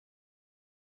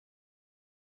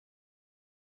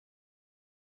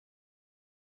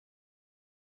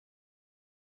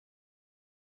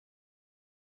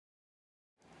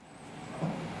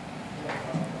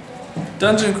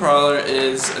Dungeon Crawler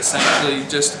is essentially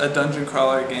just a dungeon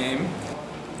crawler game.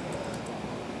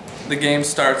 The game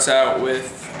starts out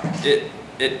with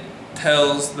it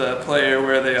tells the player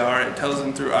where they are. It tells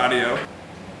them through audio.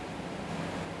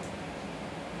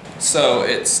 So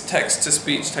it's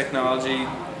text-to-speech technology,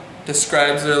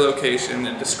 describes their location,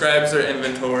 it describes their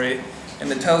inventory,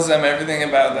 and it tells them everything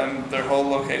about them, their whole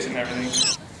location,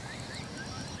 everything.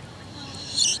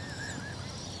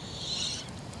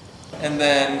 And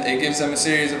then it gives them a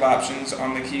series of options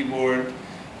on the keyboard.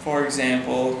 For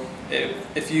example,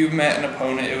 if you met an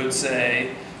opponent, it would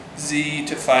say Z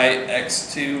to fight,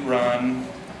 X to run,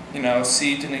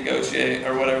 C to negotiate,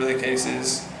 or whatever the case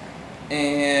is.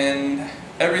 And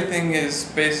everything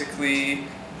is basically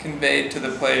conveyed to the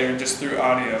player just through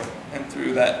audio and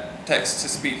through that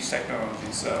text-to-speech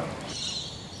technology. So.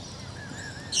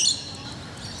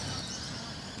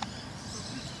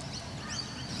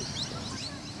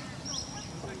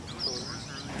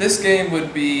 This game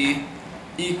would be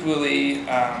equally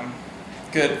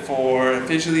good for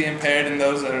visually impaired and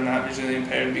those that are not visually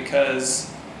impaired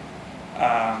because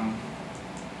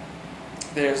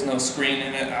there's no screen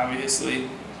in it, obviously.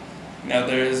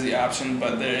 There is the option,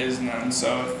 but there is none.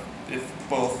 So if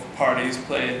both parties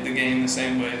played the game the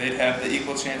same way, they'd have the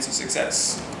equal chance of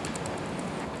success.